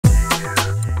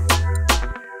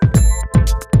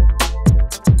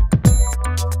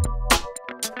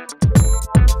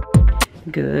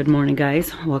Good morning,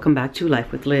 guys. Welcome back to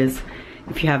Life with Liz.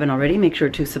 If you haven't already, make sure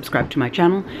to subscribe to my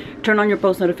channel. Turn on your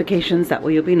post notifications. That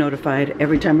way you'll be notified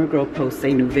every time a girl posts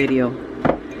a new video.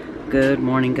 Good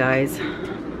morning, guys.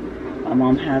 My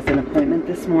mom has an appointment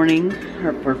this morning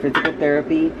for physical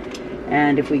therapy.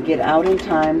 And if we get out in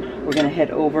time, we're going to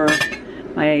head over.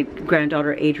 My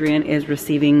granddaughter Adrian is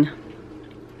receiving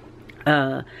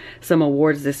some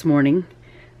awards this morning.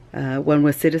 One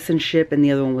was citizenship and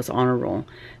the other one was honor roll.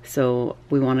 So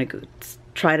we want to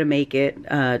try to make it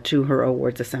to her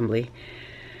awards assembly.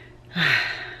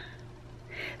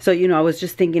 So, you know, I was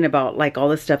just thinking about like all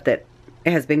the stuff that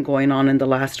has been going on in the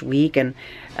last week, and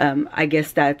I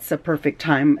guess that's a perfect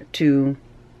time to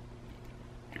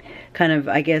kind of,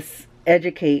 I guess,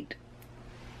 educate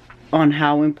on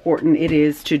how important it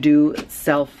is to do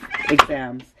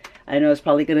self-exams. I know it's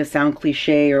probably going to sound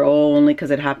cliche or, oh, only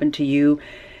because it happened to you.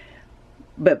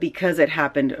 But because it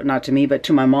happened, not to me, but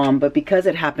to my mom, but because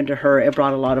it happened to her, it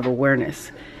brought a lot of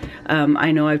awareness.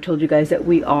 I know I've told you guys that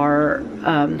we are,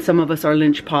 some of us are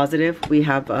Lynch positive. We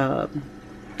have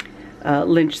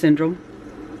Lynch syndrome.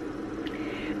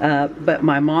 But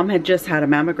my mom had just had a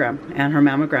mammogram, and her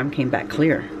mammogram came back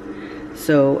clear.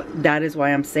 So that is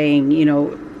why I'm saying, you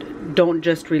know, don't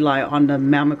just rely on the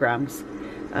mammograms.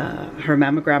 Her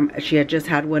mammogram, she had just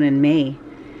had one in May,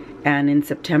 and in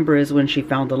September is when she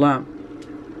found the lump.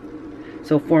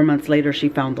 So 4 months later, she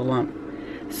found the lump.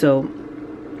 So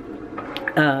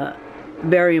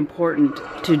very important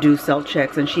to do self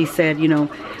checks. And she said, you know,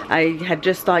 I had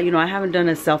just thought, you know, I haven't done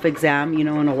a self-exam, you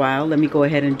know, in a while. Let me go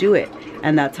ahead and do it.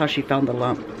 And that's how she found the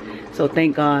lump. So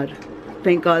thank God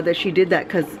that she did that,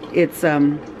 because it's,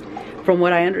 from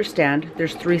what I understand,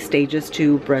 there's 3 stages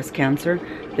to breast cancer.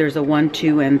 There's a 1,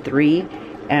 2, and 3.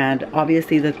 And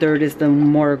obviously the 3rd is the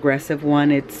more aggressive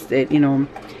one. It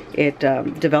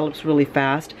develops really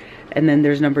fast. And then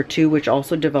there's number 2, which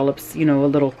also develops, you know,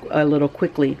 a little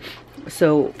quickly.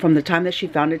 So from the time that she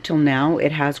found it till now,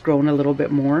 it has grown a little bit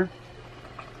more.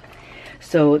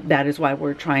 So that is why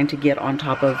we're trying to get on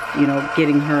top of, you know,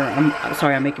 getting her, I'm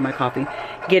sorry, I'm making my coffee,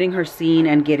 getting her seen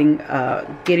and getting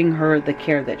her the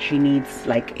care that she needs,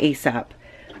 like ASAP.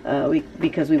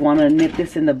 Because we want to nip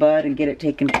this in the bud and get it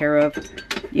taken care of,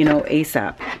 you know,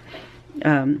 ASAP.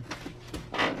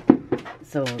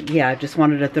 So yeah, I just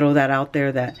wanted to throw that out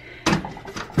there, that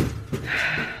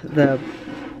the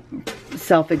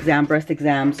self-exam, breast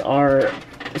exams are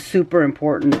super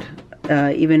important.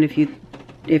 Even if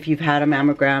you've had a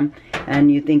mammogram and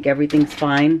you think everything's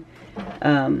fine,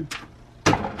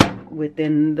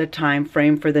 within the time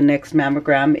frame for the next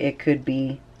mammogram, it could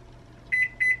be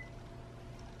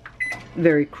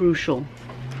very crucial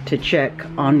to check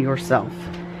on yourself.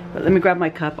 But let me grab my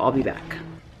cup. I'll be back.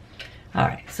 All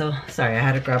right, so sorry, I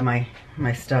had to grab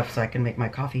my stuff so I can make my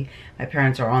coffee. My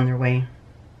parents are on their way.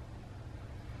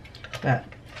 But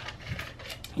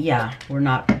yeah, we're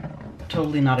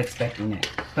totally not expecting it.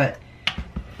 But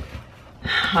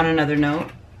on another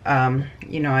note,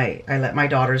 you know, I let my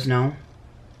daughters know.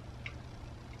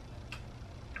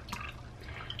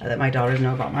 I let my daughters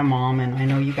know about my mom, and I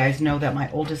know you guys know that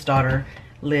my oldest daughter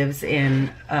lives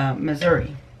in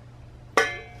Missouri.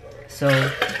 So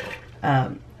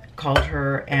called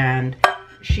her, and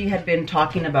she had been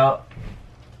talking about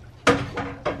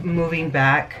moving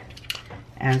back,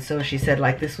 and so she said,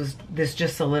 like, this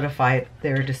just solidified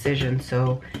their decision.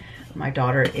 So my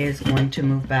daughter is going to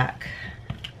move back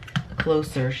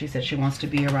closer. She said she wants to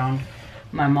be around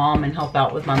my mom and help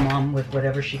out with my mom with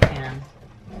whatever she can.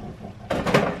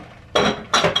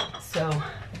 So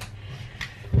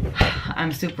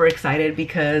I'm super excited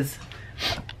because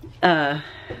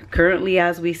currently,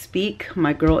 as we speak,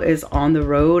 my girl is on the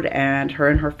road, and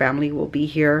her family will be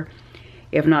here.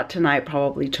 If not tonight,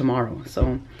 probably tomorrow.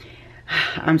 So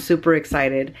I'm super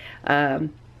excited.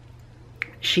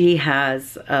 She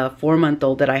has a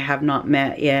 4-month-old that I have not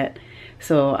met yet.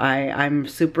 So I'm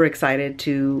super excited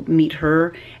to meet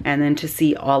her, and then to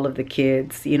see all of the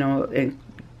kids, you know,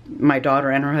 my daughter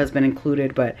and her husband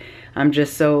included. But I'm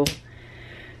just so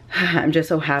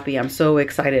happy. I'm so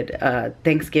excited.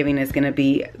 Thanksgiving is going to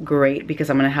be great because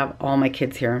I'm going to have all my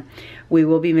kids here. We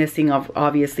will be missing,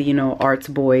 obviously, you know, Art's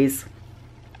boys.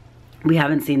 We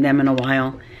haven't seen them in a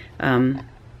while.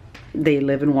 They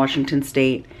live in Washington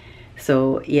State.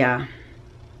 So yeah,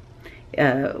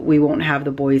 we won't have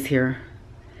the boys here.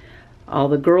 All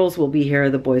the girls will be here.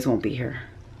 The boys won't be here.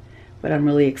 But I'm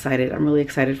really excited. I'm really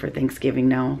excited for Thanksgiving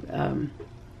now.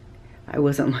 I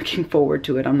wasn't looking forward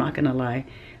to it, I'm not going to lie.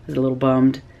 I was a little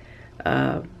bummed,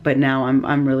 but now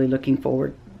I'm really looking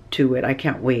forward to it. I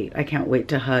can't wait. I can't wait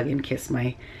to hug and kiss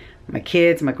my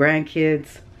kids, my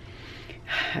grandkids.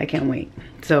 I can't wait.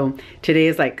 So today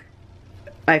is like,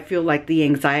 I feel like the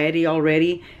anxiety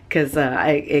already because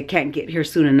I can't get here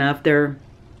soon enough. They're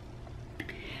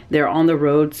on the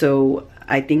road, so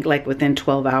I think like within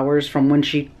 12 hours from when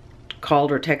she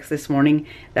called or texted this morning,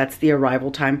 that's the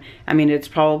arrival time. I mean, it's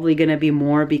probably gonna be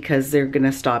more because they're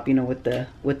gonna stop, you know, with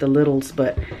the littles.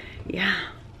 But yeah,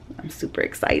 I'm super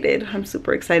excited. I'm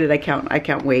super excited. I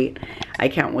can't wait. I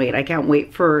can't wait. I can't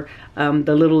wait for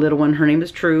the little one. Her name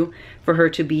is True, for her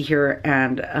to be here,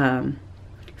 and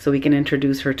so we can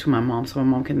introduce her to my mom, so my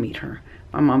mom can meet her.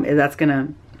 My mom, that's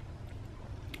gonna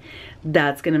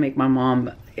make my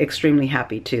mom extremely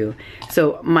happy too.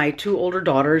 So my 2 older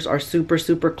daughters are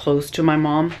super close to my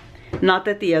mom. Not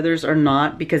that the others are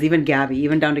not, because even Gabby,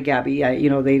 even down to Gabby, you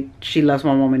know, she loves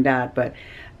my mom and dad. But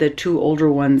the 2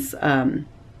 older ones, and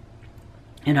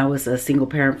I was a single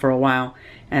parent for a while,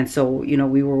 and so, you know,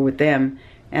 we were with them,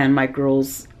 and my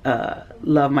girls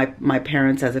love my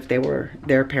parents as if they were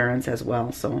their parents as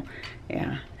well. So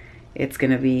yeah, it's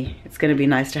gonna be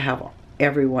nice to have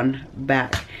everyone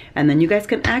back, and then you guys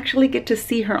can actually get to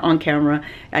see her on camera.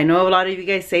 I know a lot of you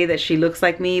guys say that she looks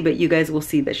like me, but you guys will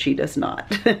see that she does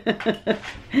not.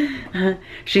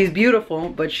 She's beautiful,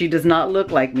 but she does not look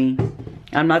like me.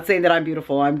 I'm not saying that I'm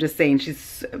beautiful. I'm just saying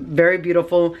she's very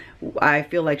beautiful. I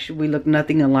feel like we look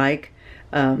nothing alike.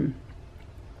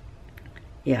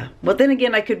 Yeah, but then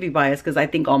again, I could be biased because I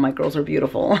think all my girls are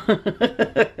beautiful.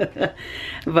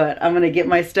 But I'm gonna get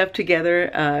my stuff together,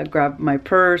 grab my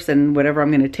purse and whatever I'm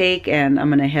gonna take, and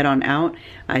I'm gonna head on out.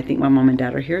 I think my mom and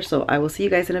dad are here, so I will see you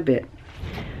guys in a bit.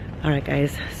 All right,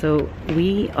 guys, so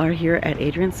we are here at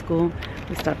Adrian's school.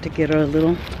 We stopped to get her a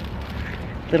little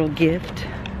gift.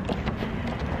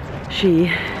 She's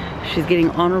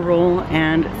getting honor roll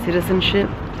and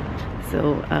citizenship,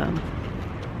 so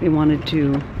we wanted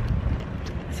to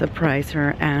surprise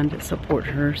her and support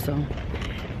her. So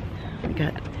we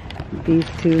got these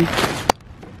 2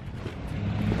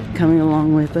 coming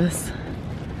along with us.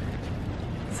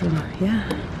 So yeah,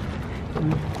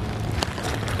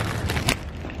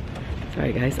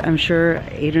 sorry guys, I'm sure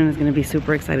Adrian is going to be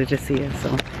super excited to see us, so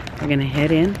we're gonna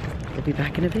head in. We'll be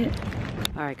back in a bit.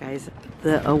 All right guys,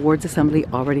 the awards assembly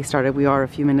already started. We are a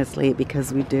few minutes late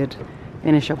because we did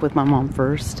finish up with my mom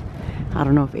first. I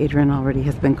don't know if Adrian already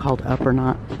has been called up or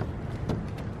not.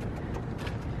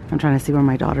 I'm trying to see where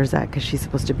my daughter's at because she's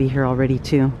supposed to be here already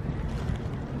too.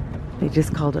 They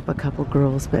just called up a couple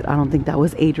girls, but I don't think that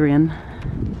was Adrian.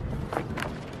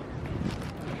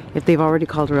 If they've already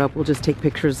called her up, we'll just take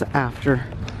pictures after.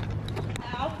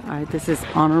 All right, this is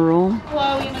honor roll.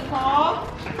 Chloe McCall.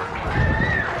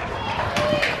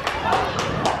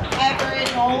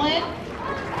 Everett Nolan.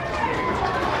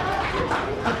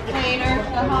 Taylor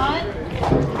Shahan.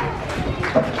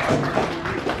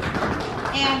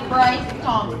 And Bryce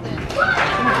Thompson.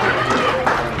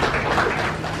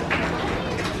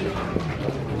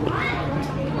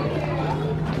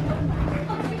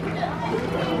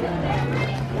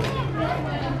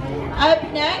 Up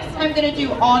next, I'm going to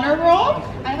do honor roll.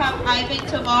 I have Ivan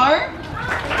Tavar.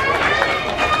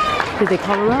 Did they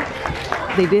call her up?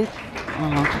 They did?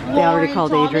 Oh, they already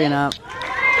called Adrian up.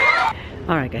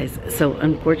 All right, guys. So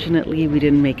unfortunately, we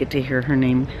didn't make it to hear her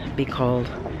name be called.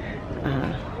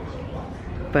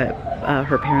 But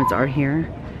her parents are here.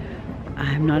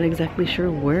 I'm not exactly sure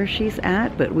where she's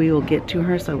at, but we will get to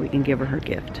her so we can give her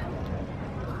gift.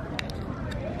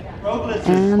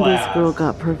 And this girl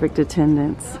got perfect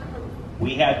attendance.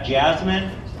 We have Jasmine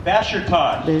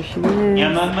Bashertosh. There she is.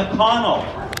 Emma McConnell.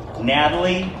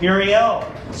 Natalie Muriel.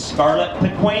 Scarlett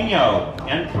Pequeño.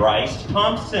 And Bryce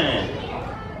Thompson.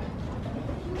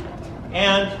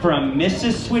 And from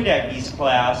Mrs. Swidecki's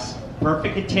class,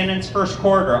 perfect attendance first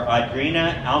quarter,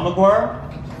 Adrina Almaguer,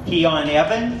 Keon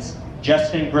Evans,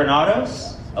 Justin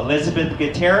Granados, Elizabeth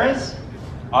Gutierrez,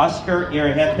 Oscar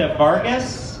Iraheta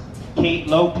Vargas, Kate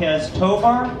Lopez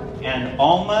Tovar, and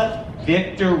Alma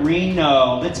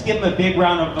Victorino. Let's give them a big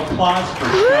round of applause for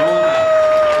showing up.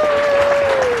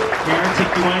 Parents,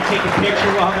 if you want to take a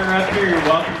picture while they're up here, you're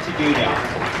welcome to do that.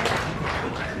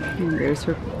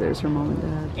 There's her mom and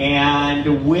dad.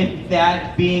 And with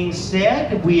that being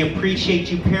said, we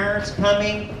appreciate you parents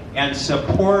coming and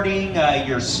supporting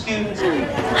your students.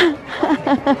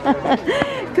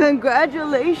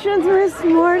 Congratulations, Miss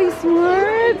Smarty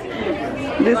Smart.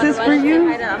 This is for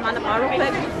you. I'm on the bar real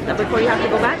quick before you have to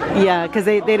go back. Yeah, because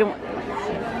they don't.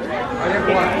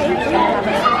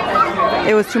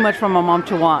 It was too much for my mom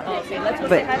to want. Okay, let's go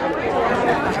but.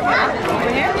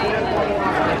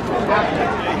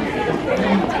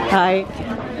 Hi.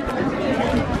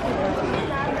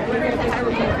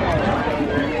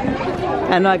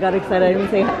 I know I got excited. I didn't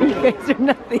say hi to you guys or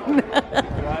nothing.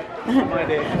 My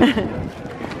day.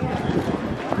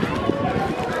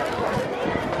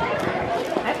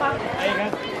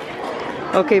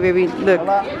 Okay, baby, look.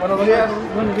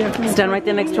 Stand right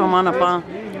there next to Mama, Pa.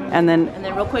 And then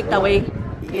real quick, that way,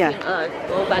 yeah.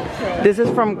 go back to... This is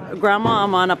from Grandma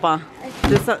Amana, Pa.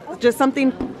 Just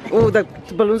something. Oh, the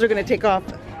balloons are gonna take off.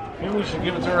 Maybe we should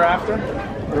give it to her after?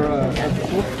 Or,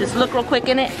 Just look real quick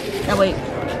in it. That way,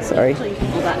 Sorry. so you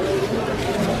can go back.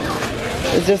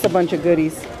 It's just a bunch of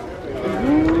goodies. Just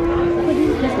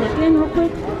look in real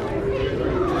quick.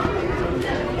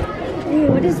 Hey,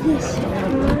 what is this?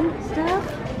 Stuff?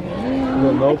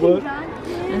 the notebook?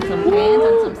 And some pens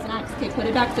and some snacks. Okay, put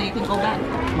it back so you can go back.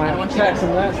 I don't want you Check some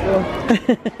to... of that still.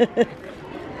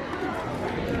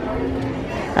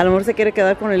 A lo mejor se quiere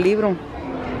quedar con el libro.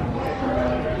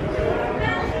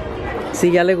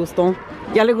 Sí, ya le gustó.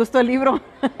 Ya le gustó el libro.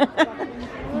 To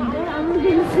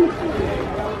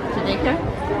daycare?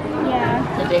 Yeah.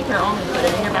 To daycare only. Put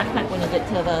it in your backpack when you get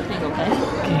to the thing, okay?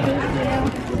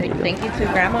 Thank you to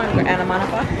Grandma and Anna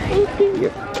Monica.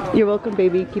 You're welcome,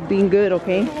 baby. Keep being good,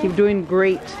 okay? Keep doing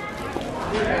great.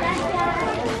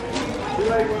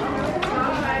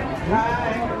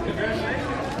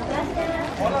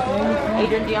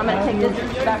 Adrian, do you want me to take this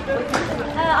back with you?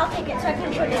 I'll take it so I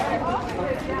can put it.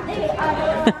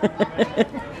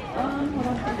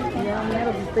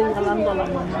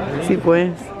 Sí,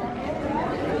 pues.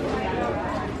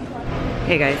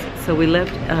 Hey guys, so we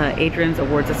left Adrian's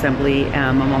awards assembly.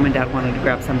 My mom and dad wanted to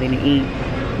grab something to eat.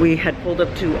 We had pulled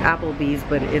up to Applebee's,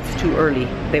 but it's too early.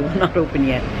 They were not open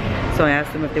yet. So I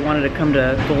asked them if they wanted to come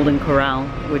to Golden Corral,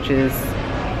 which is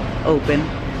open.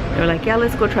 They were like, yeah,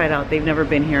 let's go try it out. They've never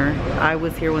been here. I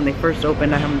was here when they first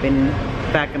opened. I haven't been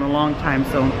back in a long time,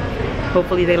 so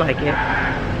hopefully they like it.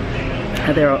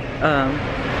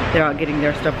 They're out getting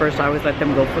their stuff first. I always let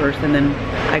them go first, and then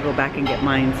I go back and get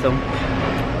mine. So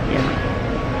yeah,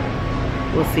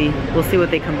 we'll see. We'll see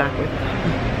what they come back with.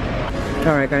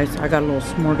 All right, guys, I got a little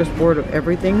smorgasbord of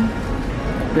everything.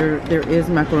 There is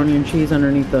macaroni and cheese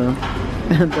underneath the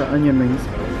the onion rings.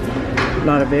 A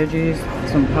lot of veggies,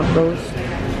 some tacos.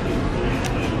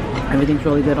 Everything's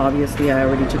really good. Obviously, I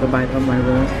already took a bite of my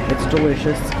roll. It's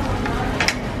delicious.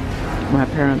 My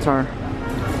parents are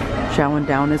chowing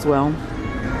down as well.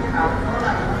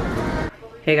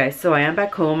 Hey guys, so I am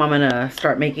back home. I'm gonna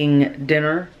start making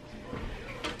dinner.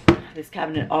 This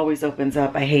cabinet always opens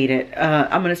up. I hate it.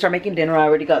 I'm gonna start making dinner. I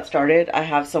already got started. I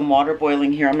have some water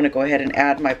boiling here. I'm gonna go ahead and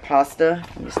add my pasta.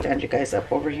 Let me stand you guys up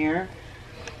over here.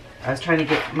 I was trying to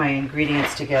get my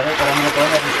ingredients together, but I'm gonna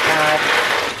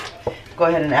go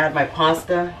ahead and add my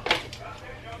pasta.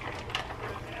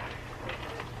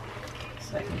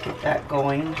 So I can get that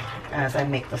going as I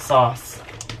make the sauce.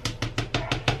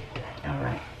 All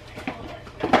right.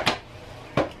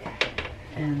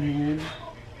 And then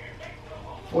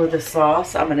for the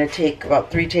sauce, I'm gonna take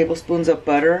about 3 tablespoons of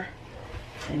butter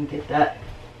and get that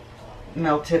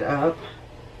melted up.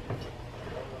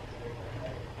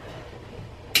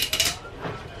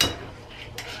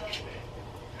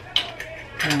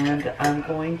 And I'm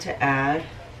going to add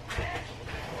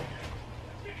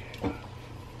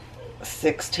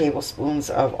 6 tablespoons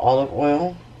of olive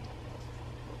oil.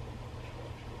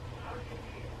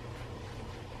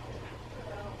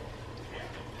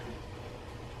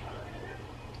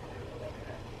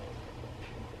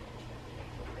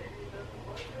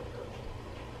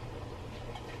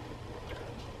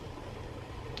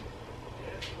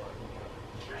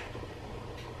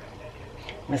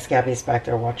 Miss Gabby's back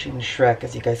there watching Shrek,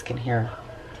 as you guys can hear.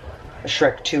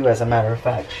 Shrek 2, as a matter of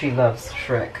fact. She loves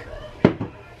Shrek.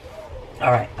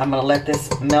 Alright, I'm going to let this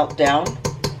melt down.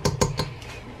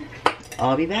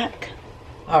 I'll be back.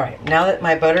 Alright, now that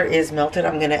my butter is melted,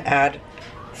 I'm going to add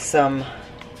some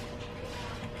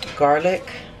garlic.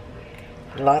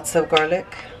 Lots of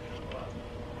garlic.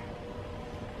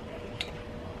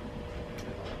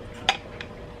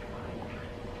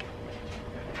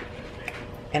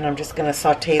 And I'm just going to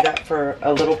saute that for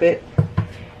a little bit.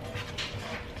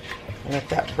 Let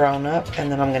that brown up. And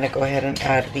then I'm going to go ahead and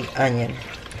add the onion.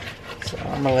 So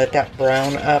I'm going to let that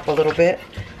brown up a little bit.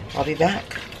 I'll be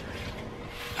back.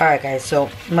 Alright guys, so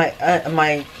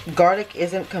my garlic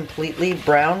isn't completely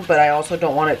brown, but I also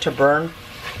don't want it to burn.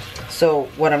 So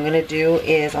what I'm going to do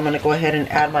is I'm going to go ahead and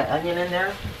add my onion in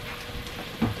there.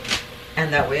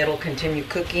 And that way it'll continue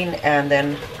cooking, and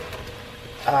then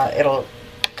it'll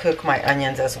cook my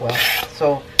onions as well.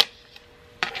 So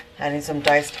adding some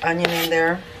diced onion in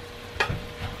there,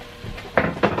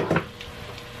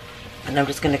 and I'm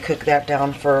just going to cook that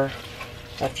down for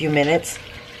a few minutes.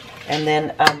 And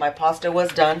then my pasta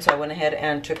was done, so I went ahead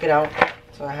and took it out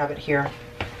So I have it here.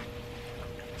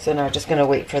 So now I'm just gonna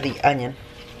wait for the onion.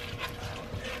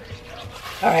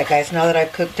 Alright guys, now that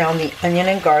I've cooked down the onion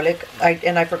and garlic,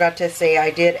 I forgot to say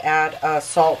I did add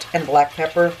salt and black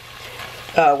pepper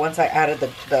once I added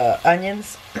the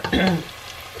onions.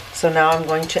 So now I'm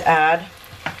going to add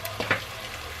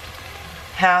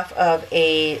half of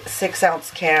a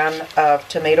 6-ounce can of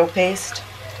tomato paste.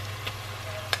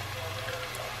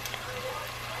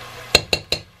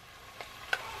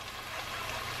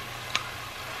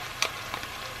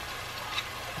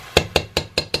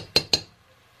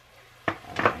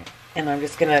 And I'm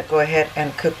just going to go ahead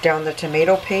and cook down the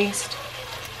tomato paste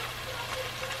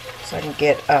so I can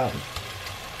get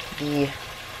the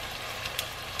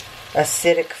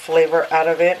acidic flavor out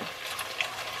of it.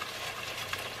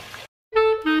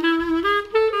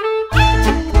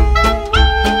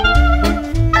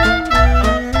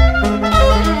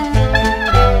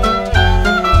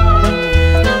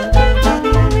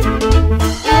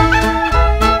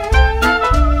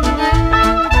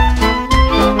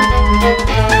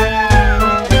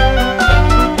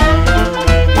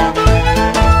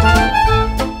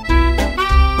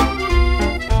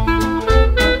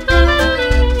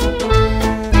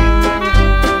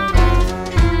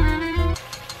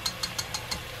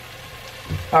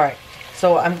 Alright,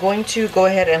 so I'm going to go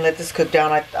ahead and let this cook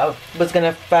down. I was going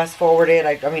to fast forward it.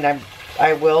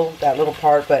 I will, that little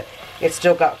part, but it's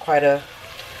still got quite a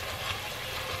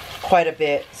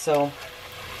bit. So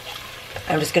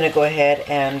I'm just going to go ahead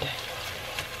and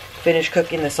finish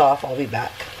cooking this off. I'll be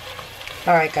back.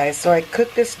 Alright guys, so I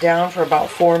cooked this down for about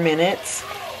 4 minutes.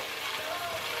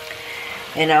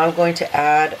 And now I'm going to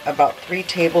add about 3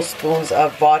 tablespoons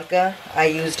of vodka. I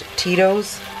used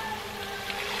Tito's.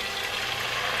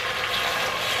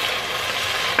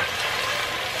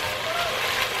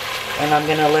 And I'm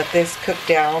going to let this cook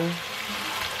down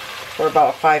for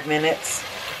about 5 minutes.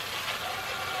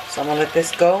 So I'm going to let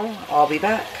this go. I'll be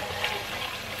back.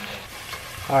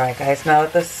 Alright guys, now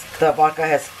that the vodka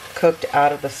has cooked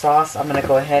out of the sauce, I'm going to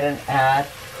go ahead and add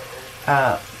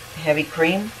heavy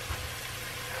cream.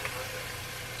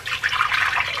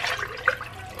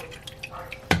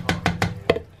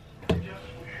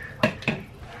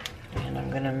 And I'm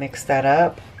going to mix that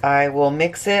up. I will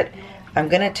mix it. I'm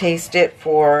going to taste it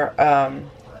for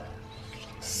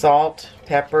salt,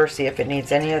 pepper, see if it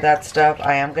needs any of that stuff.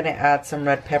 I am going to add some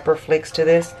red pepper flakes to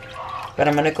this, but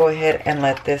I'm going to go ahead and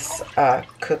let this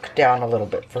cook down a little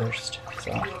bit first.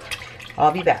 So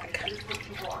I'll be back.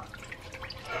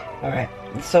 Alright,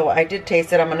 so I did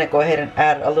taste it. I'm going to go ahead and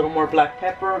add a little more black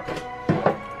pepper,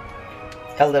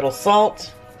 a little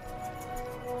salt.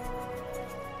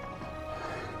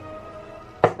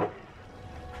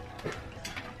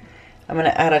 I'm going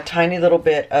to add a tiny little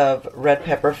bit of red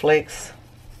pepper flakes.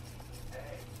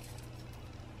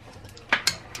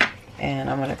 And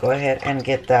I'm going to go ahead and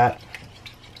get that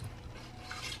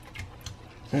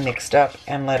mixed up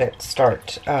and let it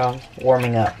start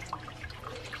warming up.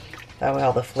 That way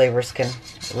all the flavors can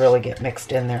really get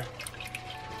mixed in there.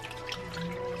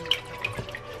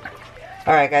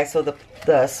 Alright guys, so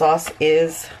the sauce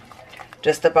is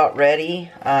just about ready.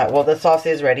 Well, the sauce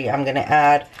is ready.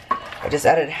 I just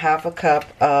added half a cup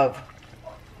of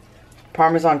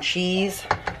Parmesan cheese.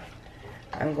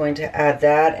 I'm going to add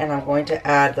that, and I'm going to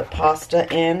add the pasta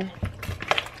in.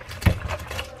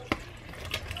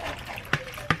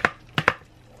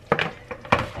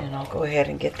 And I'll go ahead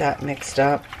and get that mixed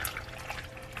up.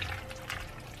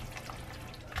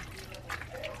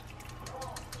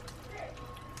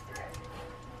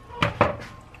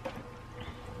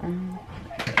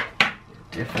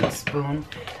 Different spoon.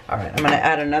 Alright, I'm going to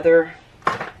add another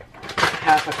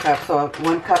half a cup, so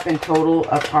 1 cup in total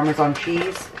of Parmesan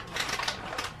cheese.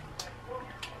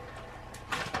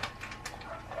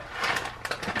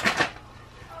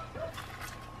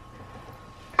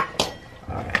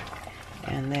 Alright,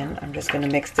 and then I'm just going to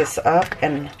mix this up,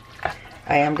 and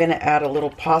I am going to add a little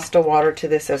pasta water to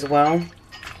this as well.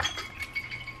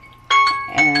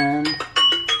 And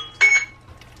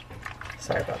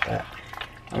sorry about that.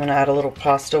 I'm going to add a little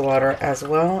pasta water as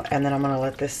well, and then I'm going to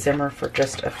let this simmer for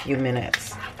just a few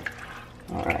minutes.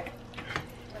 Alright.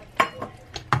 So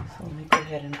let me go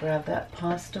ahead and grab that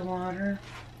pasta water.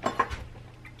 I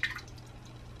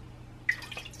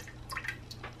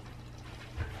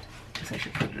guess I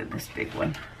should put it in this big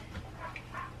one.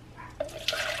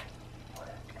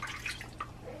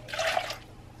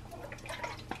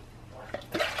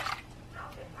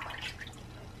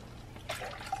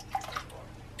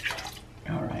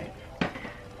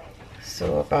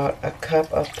 So about a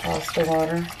cup of pasta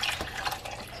water.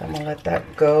 So I'm going to let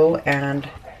that go and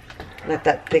let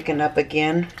that thicken up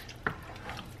again.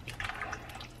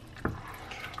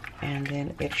 And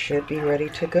then it should be ready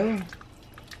to go.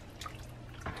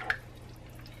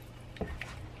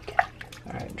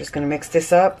 Alright, I'm just going to mix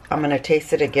this up. I'm going to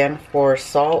taste it again for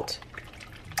salt.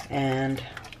 And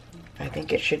I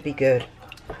think it should be good.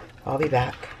 I'll be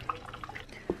back.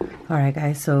 Alright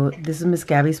guys, so this is Miss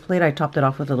Gabby's plate. I topped it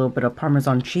off with a little bit of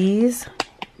Parmesan cheese.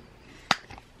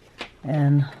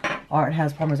 And Art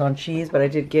has Parmesan cheese, but I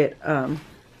did get the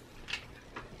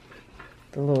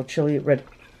little chili red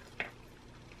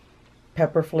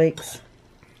pepper flakes.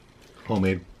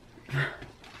 Homemade.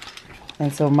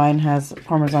 And so mine has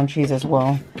Parmesan cheese as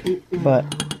well.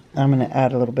 But I'm going to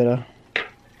add a little bit of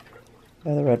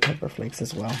the red pepper flakes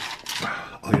as well.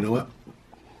 Oh, you know what?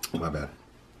 My bad.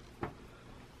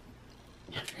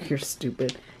 You're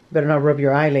stupid. You better not rub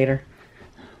your eye later.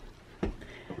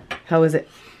 How is it?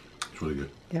 It's really good.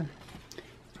 Yeah.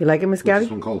 You like it, Miss Gabby? What's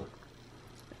this one called?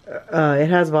 It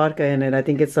has vodka in it. I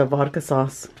think it's a vodka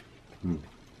sauce.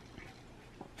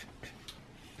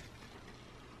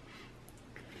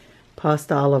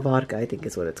 Pasta alla vodka, I think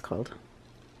is what it's called.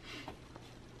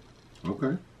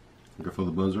 Okay. I can feel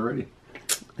the buzz already.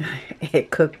 It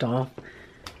cooked off.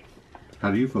 How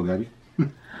do you feel, Gabby?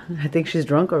 I think she's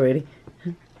drunk already.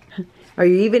 Are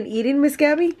you even eating, Miss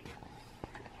Gabby?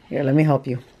 Here, let me help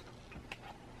you.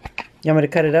 You want me to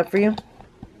cut it up for you?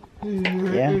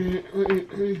 Yeah. You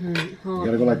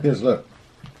gotta go like this, look.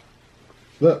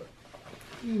 Look.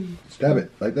 Stab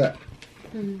it, like that.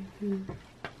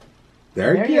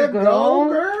 There you go,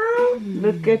 girl.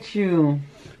 Look at you.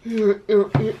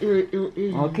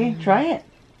 Okay, try it.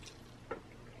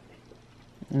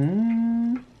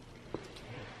 Do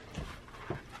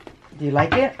you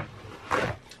like it?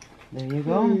 There you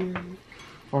go.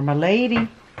 For my lady.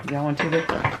 Y'all want to do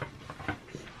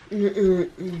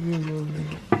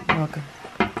Okay.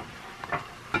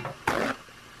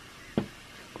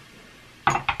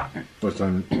 What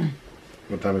time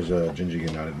is Gingy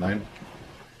getting out at 9?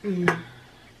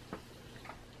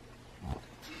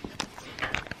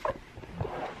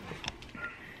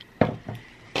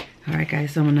 Alright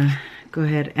guys, so I'm gonna go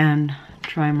ahead and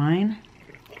try mine.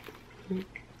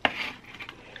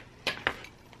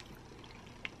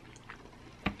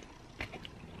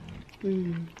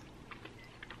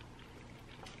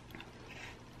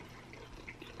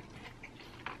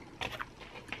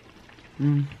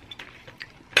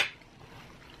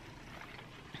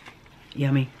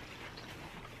 Yummy.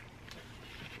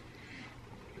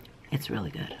 It's really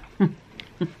good.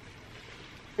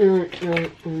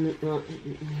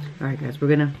 Alright guys,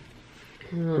 we're gonna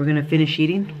finish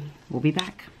eating. We'll be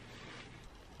back.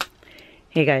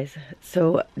 Hey guys,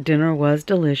 so dinner was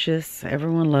delicious.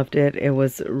 Everyone loved it. It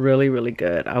was really, really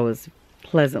good. I was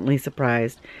pleasantly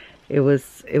surprised. It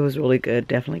was really good.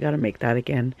 Definitely got to make that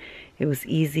again. It was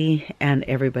easy and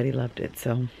everybody loved it.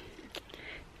 So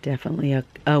definitely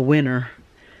a winner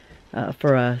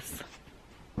for us.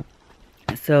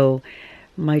 So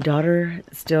my daughter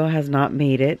still has not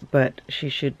made it, but she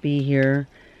should be here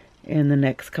in the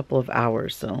next couple of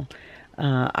hours. So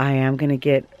I am going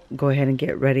to go ahead and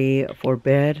get ready for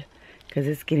bed because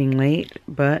it's getting late.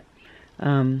 But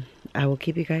I will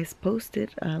keep you guys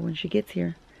posted when she gets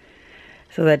here.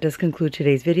 So that does conclude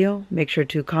today's video. Make sure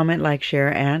to comment, like,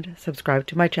 share, and subscribe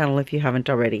to my channel if you haven't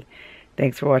already.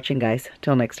 Thanks for watching, guys.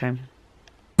 Till next time.